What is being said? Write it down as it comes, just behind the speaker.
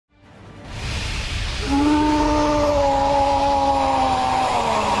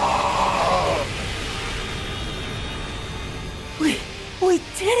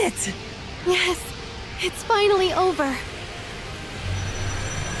finally over.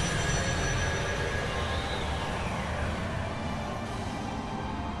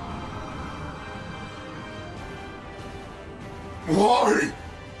 Why?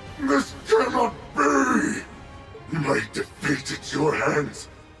 This cannot be! My defeat at your hands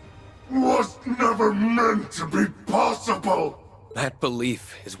was never meant to be possible! That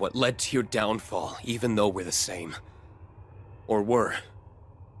belief is what led to your downfall, even though we're the same. Or were.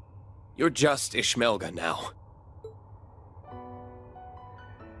 You're just Ishmelga now.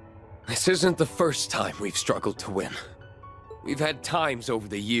 This isn't the first time we've struggled to win. We've had times over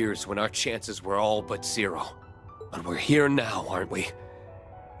the years when our chances were all but zero. But we're here now, aren't we?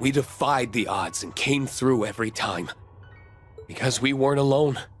 We defied the odds and came through every time. Because we weren't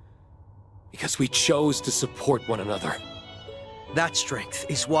alone. Because we chose to support one another. That strength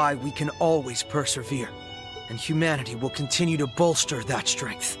is why we can always persevere. And humanity will continue to bolster that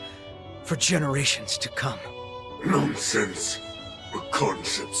strength for generations to come. Nonsense. A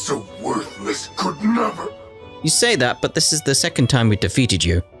concept so worthless could never... You say that, but this is the second time we defeated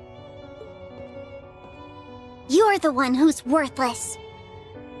you. You're the one who's worthless.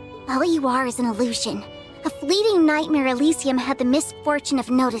 All you are is an illusion. A fleeting nightmare Elysium had the misfortune of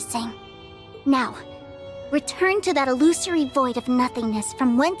noticing. Now, return to that illusory void of nothingness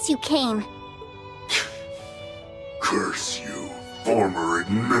from whence you came. Curse you, former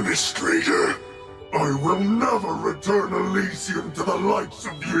administrator. I will never return Elysium to the likes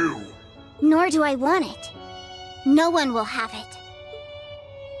of you. Nor do I want it. No one will have it.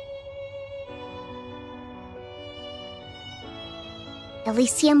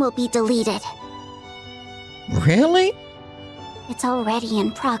 Elysium will be deleted. Really? It's already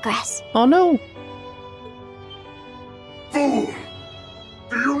in progress. Oh no. Fool!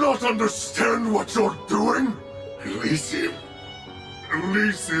 Do you not understand what you're doing? Elysium.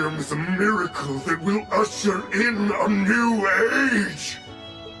 Elysium is a miracle that will usher in a new age!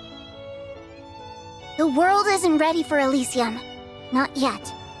 The world isn't ready for Elysium. Not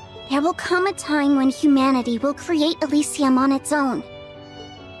yet. There will come a time when humanity will create Elysium on its own.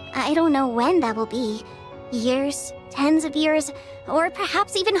 I don't know when that will be. Years, tens of years, or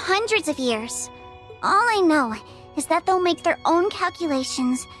perhaps even hundreds of years. All I know is that they'll make their own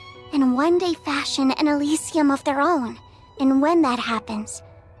calculations and one day fashion an Elysium of their own. And when that happens,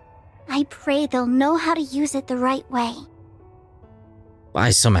 I pray they'll know how to use it the right way.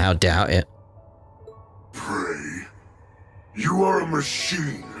 I somehow doubt it. Pray? You are a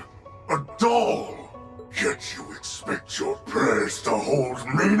machine, a doll. Yet you expect your prayers to hold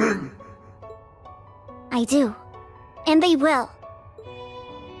meaning? I do. And they will.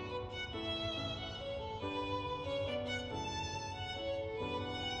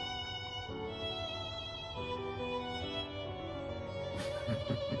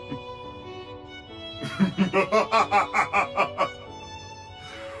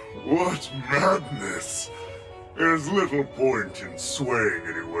 What madness! There's little point in swaying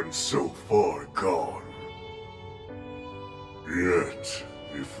anyone so far gone. Yet,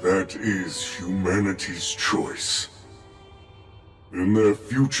 if that is humanity's choice, then their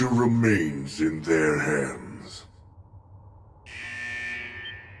future remains in their hands.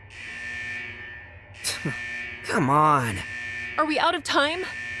 Come on. Are we out of time?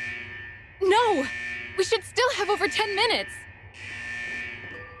 No! We should still have over 10 minutes!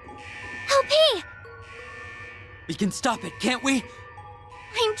 LP! We can stop it, can't we?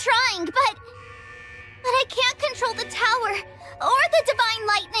 I'm trying, but I can't control the tower or the divine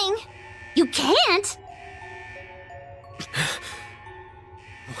lightning. You can't?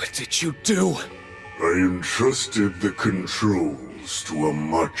 What did you do? I entrusted the controls to a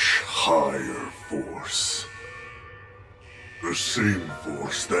much higher force. The same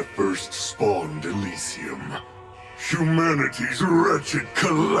force that first spawned Elysium. Humanity's wretched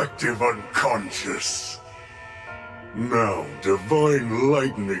collective unconscious. Now, divine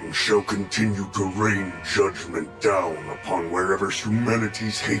lightning shall continue to rain judgment down upon wherever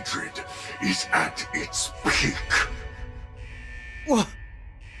humanity's hatred is at its peak. What?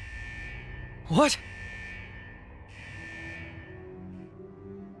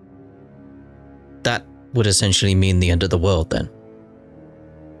 That would essentially mean the end of the world then.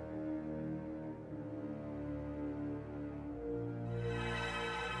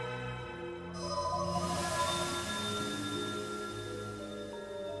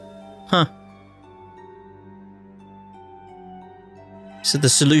 Huh. So the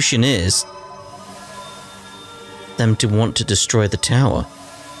solution is them to want to destroy the tower.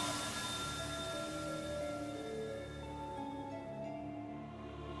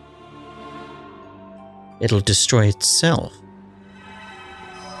 It'll destroy itself.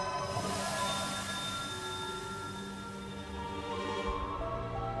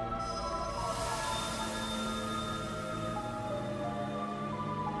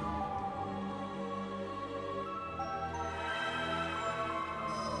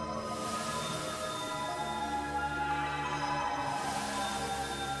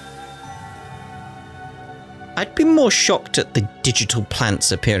 I'd be more shocked at the digital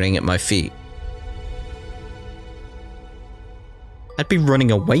plants appearing at my feet. I'd be running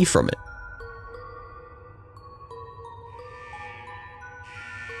away from it.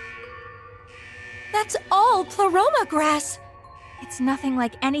 That's all Pleroma Grass. It's nothing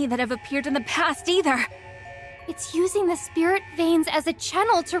like any that have appeared in the past either. It's using the spirit veins as a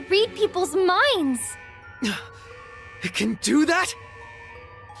channel to read people's minds. It can do that?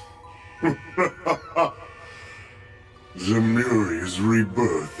 Zemuria's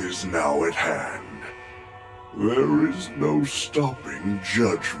rebirth is now at hand. There is no stopping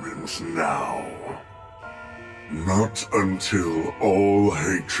judgment now. Not until all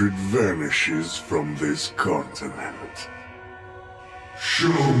hatred vanishes from this continent. Show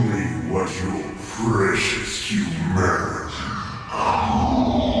me what your precious humanity.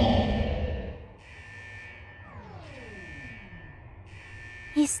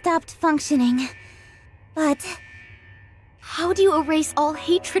 He stopped functioning. But how do you erase all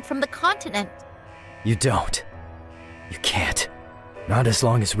hatred from the continent? You don't. You can't. Not as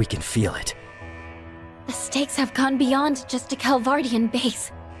long as we can feel it. The stakes have gone beyond just a Calvardian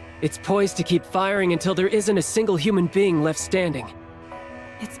base. It's poised to keep firing until there isn't a single human being left standing.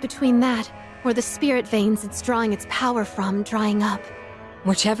 It's between that, or the spirit veins it's drawing its power from drying up.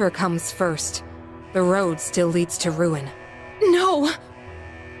 Whichever comes first, the road still leads to ruin. No!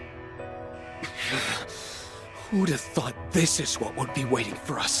 Who'd have thought this is what would be waiting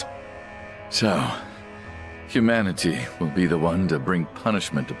for us? So, humanity will be the one to bring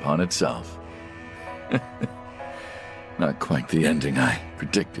punishment upon itself. Not quite the ending I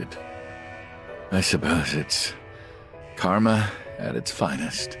predicted. I suppose it's karma at its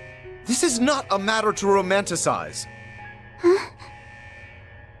finest. This is not a matter to romanticize. Huh?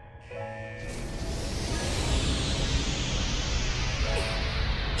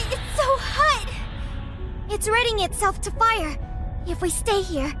 It's so hot! It's readying itself to fire, if we stay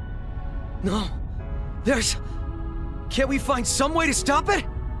here. No. Can't we find some way to stop it?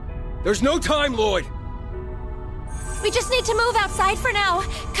 There's no time, Lloyd! We just need to move outside for now.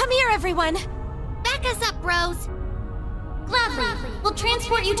 Come here, everyone. Back us up, bros. Gladly. We'll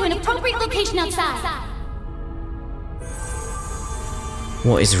transport you to an appropriate location outside.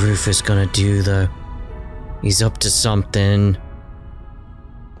 What is Rufus gonna do, though? He's up to something.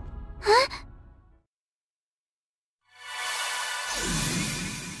 Huh?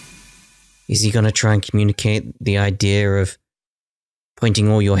 Is he gonna try and communicate the idea of pointing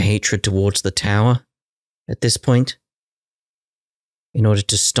all your hatred towards the tower at this point? In order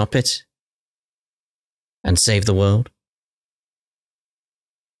to stop it? And save the world?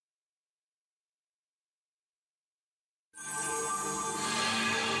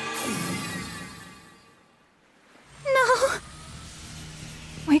 No!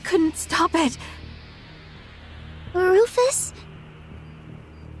 We couldn't stop it. Rufus?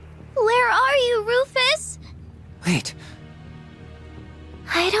 Where are you, Rufus? Wait.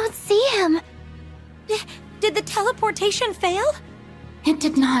 I don't see him. Did the teleportation fail? It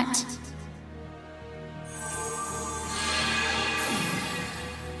did not.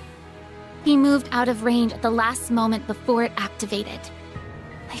 He moved out of range at the last moment before it activated.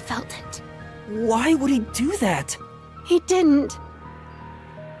 I felt it. Why would he do that? He didn't.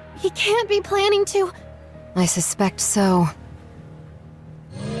 He can't be planning to. I suspect so.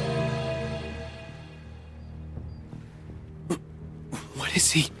 What is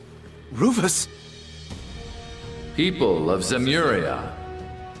he? Rufus? People of Zemuria,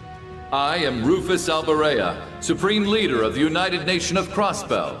 I am Rufus Alvarea, Supreme Leader of the United Nation of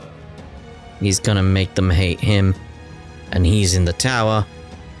Crossbell. He's gonna make them hate him. And he's in the tower.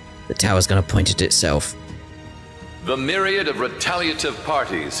 The tower's gonna point at itself. The myriad of retaliative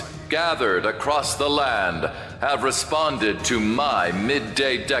parties gathered across the land have responded to my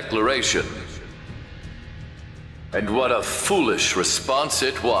midday declaration. And what a foolish response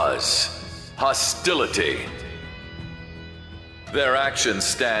it was. Hostility. Their actions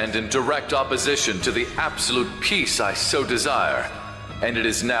stand in direct opposition to the absolute peace I so desire, and it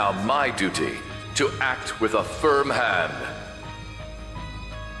is now my duty to act with a firm hand.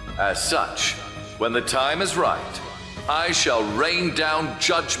 As such, when the time is right, I shall rain down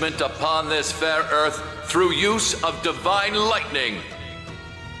judgment upon this fair earth through use of divine lightning.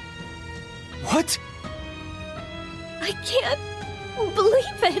 What? I can't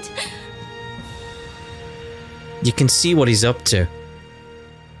believe it. You can see what he's up to.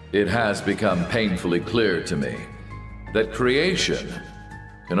 It has become painfully clear to me that creation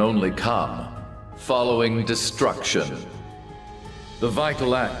can only come following destruction. The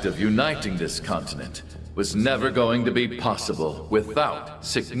vital act of uniting this continent was never going to be possible without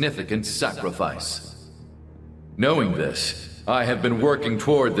significant sacrifice. Knowing this, I have been working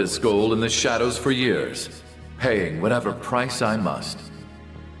toward this goal in the shadows for years, paying whatever price I must.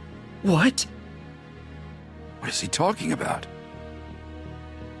 What? What is he talking about?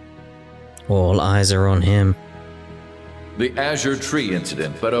 All eyes are on him. The Azure Tree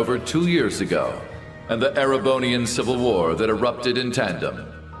incident but over 2 years ago, and the Erebonian Civil War that erupted in tandem.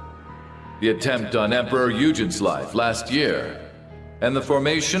 The attempt on Emperor Eugen's life last year, and the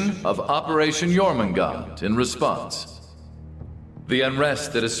formation of Operation Jormungand in response. The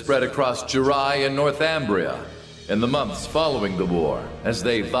unrest that has spread across Jirai and Northumbria in the months following the war as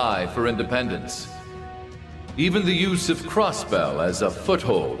they vie for independence. Even the use of Crossbell as a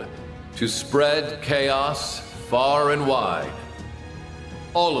foothold to spread chaos far and wide.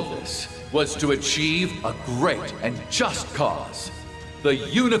 All of this was to achieve a great and just cause, the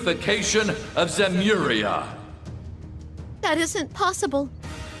unification of Zemuria. That isn't possible.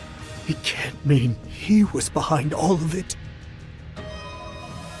 He can't mean he was behind all of it.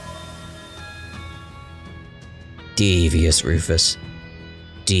 Devious, Rufus.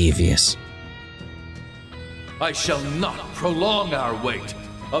 Devious. I shall not prolong our wait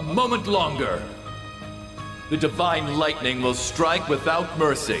a moment longer. The divine lightning will strike without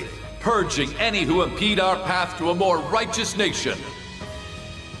mercy, purging any who impede our path to a more righteous nation.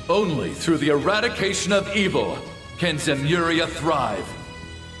 Only through the eradication of evil can Zemuria thrive.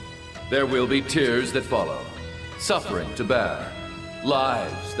 There will be tears that follow, suffering to bear,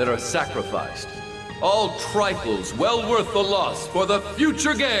 lives that are sacrificed, all trifles well worth the loss for the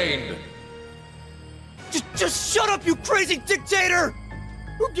future gain. Just shut up, you crazy dictator!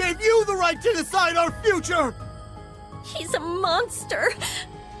 Who gave you the right to decide our future? He's a monster.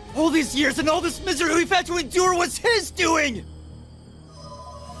 All these years and all this misery we've had to endure was his doing!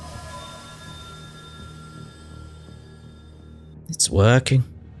 It's working.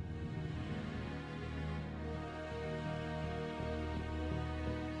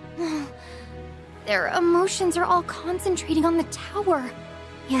 Their emotions are all concentrating on the tower.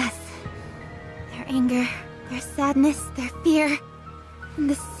 Yes. Their anger, their sadness, their fear, and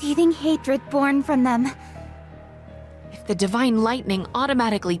the seething hatred born from them. If the divine lightning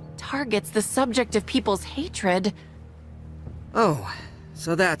automatically targets the subject of people's hatred... Oh,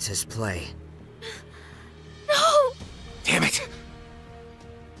 so that's his play. No! Damn it!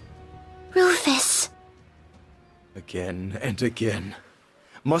 Rufus. Again and again.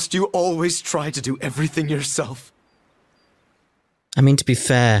 Must you always try to do everything yourself? I mean, to be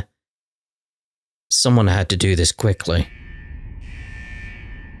fair, someone had to do this quickly.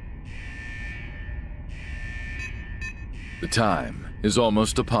 The time is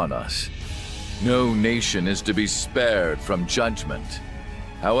almost upon us. No nation is to be spared from judgment,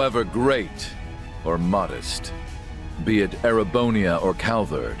 however great or modest, be it Erebonia or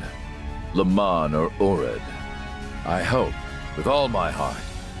Calvard, Leman or Orid. I hope, with all my heart,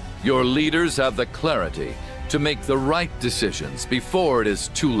 your leaders have the clarity to make the right decisions before it is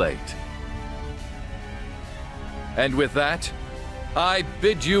too late. And with that, I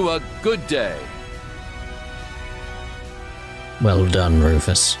bid you a good day. Well done,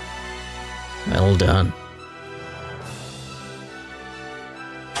 Rufus. Well done.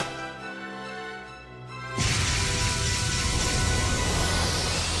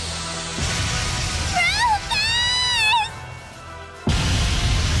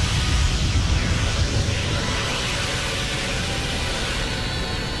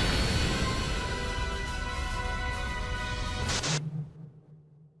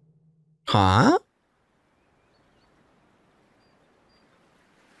 Huh?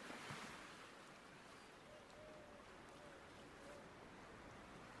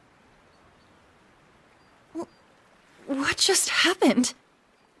 What just happened?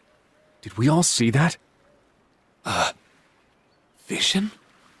 Did we all see that? Vision?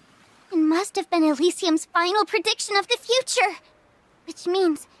 It must have been Elysium's final prediction of the future. Which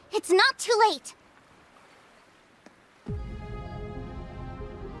means it's not too late.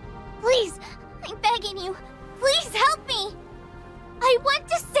 Please, I'm begging you. Please help me. I want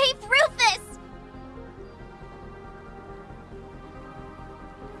to save Rufus.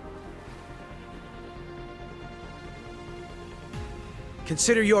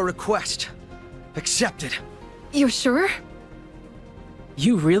 Consider your request accepted. You're sure?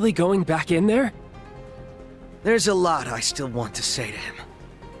 You really going back in there? There's a lot I still want to say to him.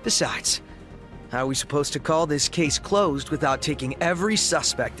 Besides, how are we supposed to call this case closed without taking every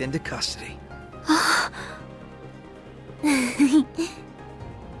suspect into custody?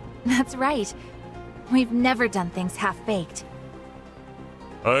 That's right. We've never done things half-baked.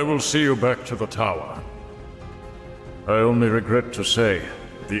 I will see you back to the tower. I only regret to say,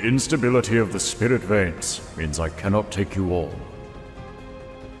 The instability of the spirit veins means I cannot take you all.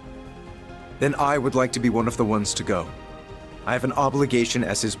 Then I would like to be one of the ones to go. I have an obligation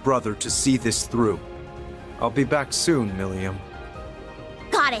as his brother to see this through. I'll be back soon, Milliam.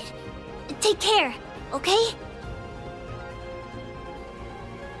 Got it. Take care, okay?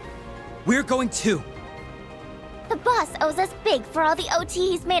 We're going too. The boss owes us big for all the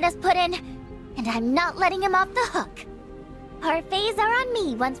OT he's made us put in, and I'm not letting him off the hook. Parfaits are on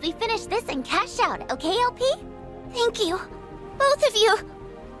me once we finish this and cash out, okay, LP? Thank you. Both of you.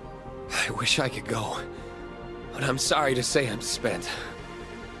 I wish I could go, but I'm sorry to say I'm spent.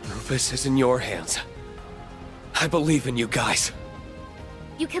 Rufus is in your hands. I believe in you guys.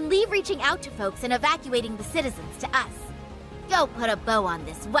 You can leave reaching out to folks and evacuating the citizens to us. Go put a bow on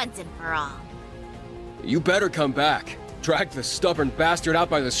this once and for all. You better come back. Drag the stubborn bastard out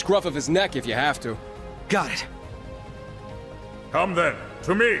by the scruff of his neck if you have to. Got it. Come then,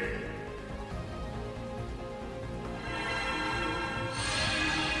 to me!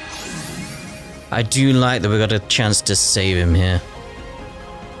 I do like that we got a chance to save him here.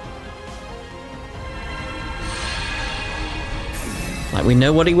 Like, we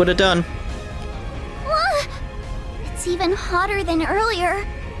know what he would have done. It's even hotter than earlier.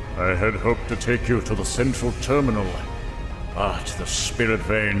 I had hoped to take you to the central terminal, but the spirit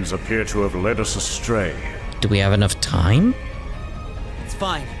veins appear to have led us astray. Do we have enough time? It's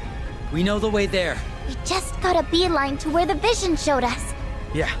fine. We know the way there. We just got a beeline to where the vision showed us.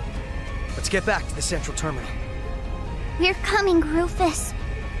 Yeah. Let's get back to the central terminal. We're coming, Rufus.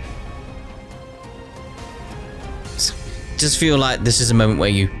 Just feel like this is a moment where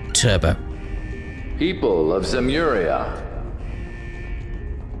you turbo. People of Zemuria.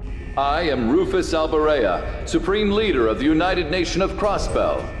 I am Rufus Alberea, Supreme Leader of the United Nation of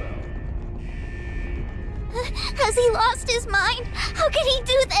Crossbell. Has he lost his mind? How can he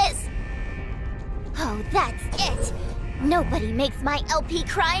do this? Oh, that's it. Nobody makes my LP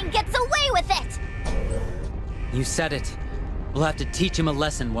cry and gets away with it. You said it. We'll have to teach him a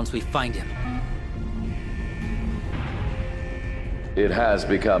lesson once we find him. It has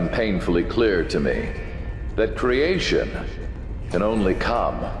become painfully clear to me that creation can only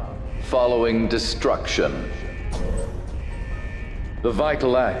come following destruction. The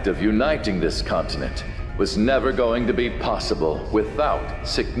vital act of uniting this continent was never going to be possible without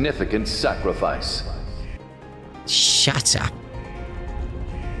significant sacrifice. Shut up.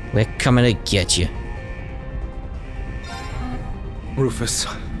 We're coming to get you. Rufus,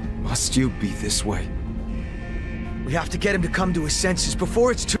 must you be this way? We have to get him to come to his senses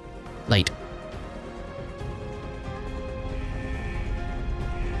before it's too late.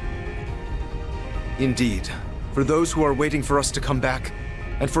 Indeed. For those who are waiting for us to come back,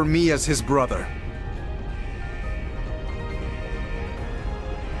 and for me as his brother.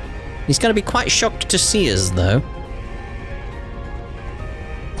 He's going to be quite shocked to see us, though.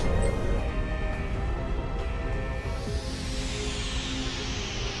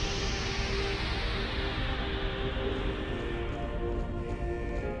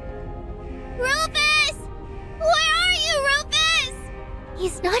 Rufus! Where are you, Rufus?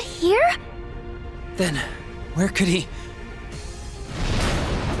 He's not here? Then, where could he...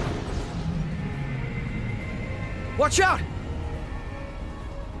 Watch out!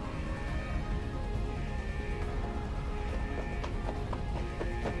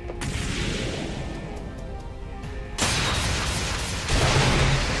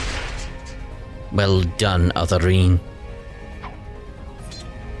 Well done, Otherine.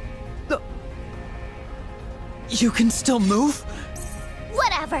 You can still move?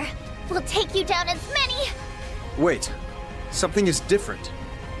 Whatever. We'll take you down as many... Wait. Something is different.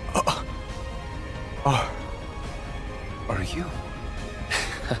 Are you?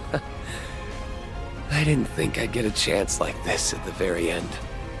 I didn't think I'd get a chance like this at the very end.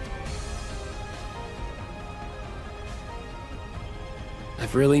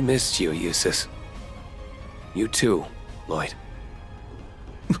 I've really missed you, Eustace. You too, Lloyd.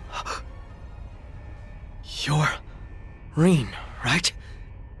 You're... Reen, right?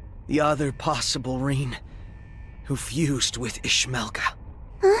 The other possible Reen, who fused with Ishmelga.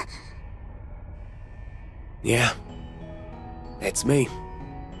 Huh? Yeah. It's me.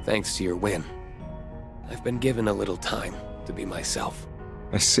 Thanks to your win. I've been given a little time to be myself.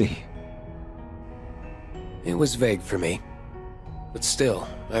 I see. It was vague for me. But still,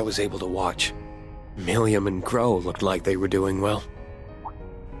 I was able to watch. Milliam and Crow looked like they were doing well.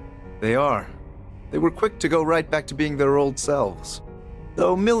 They are. They were quick to go right back to being their old selves.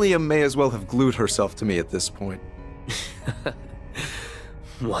 Though Milliam may as well have glued herself to me at this point.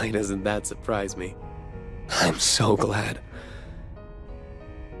 Why doesn't that surprise me? I'm so glad.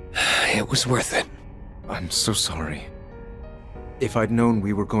 It was worth it. I'm so sorry. If I'd known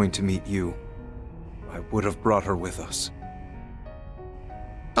we were going to meet you, I would have brought her with us.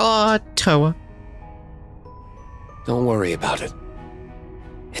 Aw, Toa. Don't worry about it.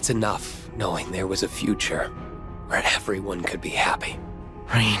 It's enough knowing there was a future where everyone could be happy.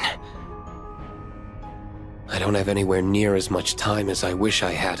 Rain. I don't have anywhere near as much time as I wish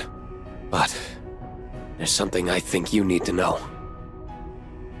I had, but there's something I think you need to know.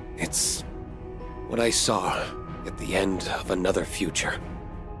 It's what I saw at the end of another future.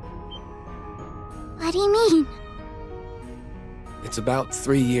 What do you mean? It's about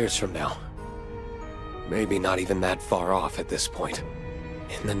 3 years from now. Maybe not even that far off at this point.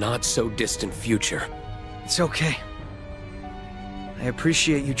 In the not-so-distant future. It's okay. I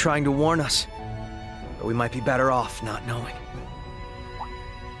appreciate you trying to warn us, but we might be better off not knowing.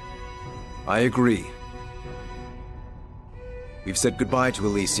 I agree. We've said goodbye to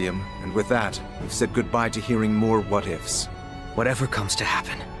Elysium, and with that, we've said goodbye to hearing more what-ifs. Whatever comes to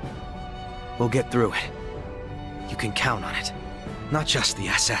happen, we'll get through it. You can count on it. Not just the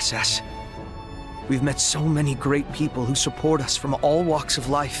SSS. We've met so many great people who support us from all walks of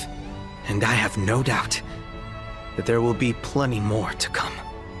life, and I have no doubt that there will be plenty more to come.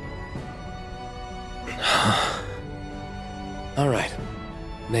 All right.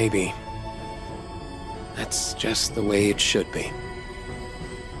 Maybe. That's just the way it should be.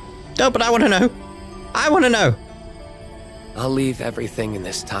 No, but I want to know. I want to know. I'll leave everything in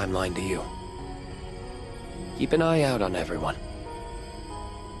this timeline to you. Keep an eye out on everyone.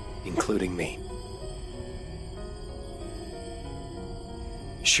 Including me.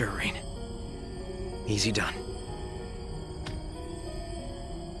 Sure, Rain. Easy done.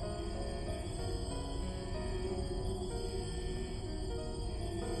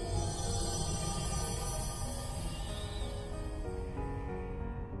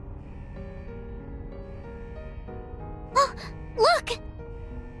 Oh, look!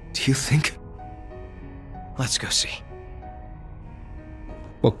 Do you think? Let's go see.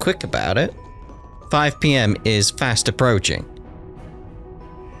 Well, quick about it. 5 p.m. is fast approaching.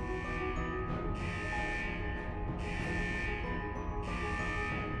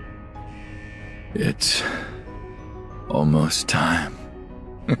 It's almost time.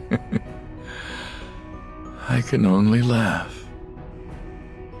 I can only laugh.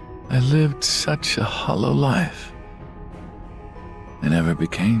 I lived such a hollow life. I never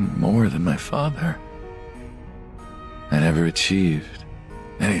became more than my father. I never achieved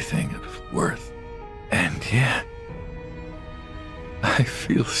anything of worth. And yet, I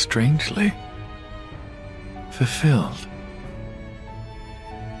feel strangely fulfilled.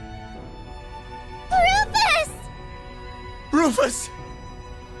 Rufus!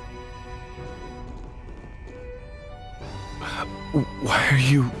 Why are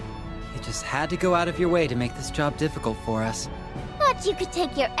you... You just had to go out of your way to make this job difficult for us. Thought you could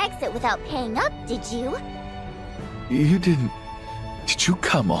take your exit without paying up, did you? You didn't... Did you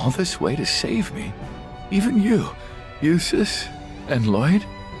come all this way to save me? Even you, Eustace and Lloyd?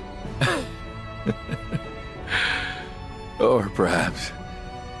 Or perhaps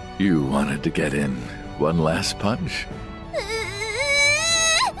you wanted to get in one last punch?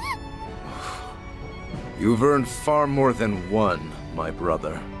 You've earned far more than one, my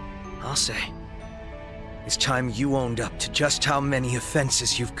brother. I'll say. It's time you owned up to just how many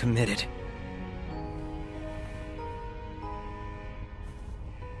offenses you've committed.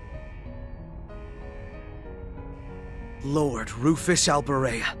 Lord Rufus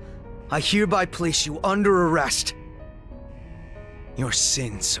Alberea, I hereby place you under arrest. Your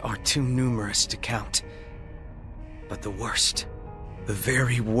sins are too numerous to count. But the worst, the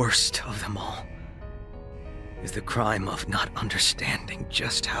very worst of them all, is the crime of not understanding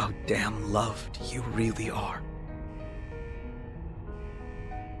just how damn loved you really are.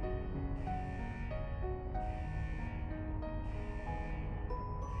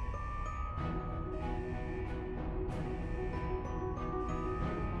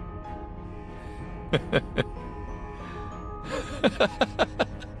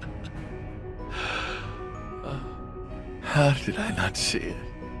 How did I not see it?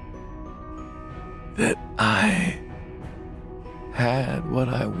 That I had what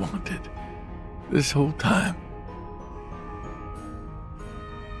I wanted this whole time.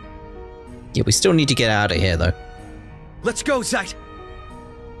 Yeah, we still need to get out of here, though. Let's go, Zeit!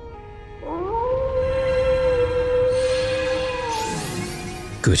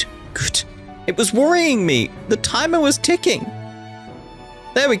 Good, good. It was worrying me. The timer was ticking.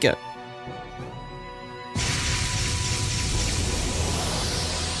 There we go.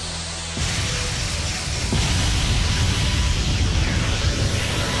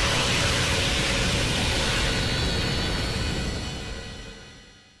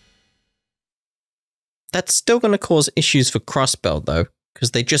 That's still going to cause issues for Crossbell, though,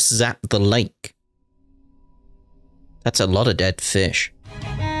 because they just zapped the lake. That's a lot of dead fish.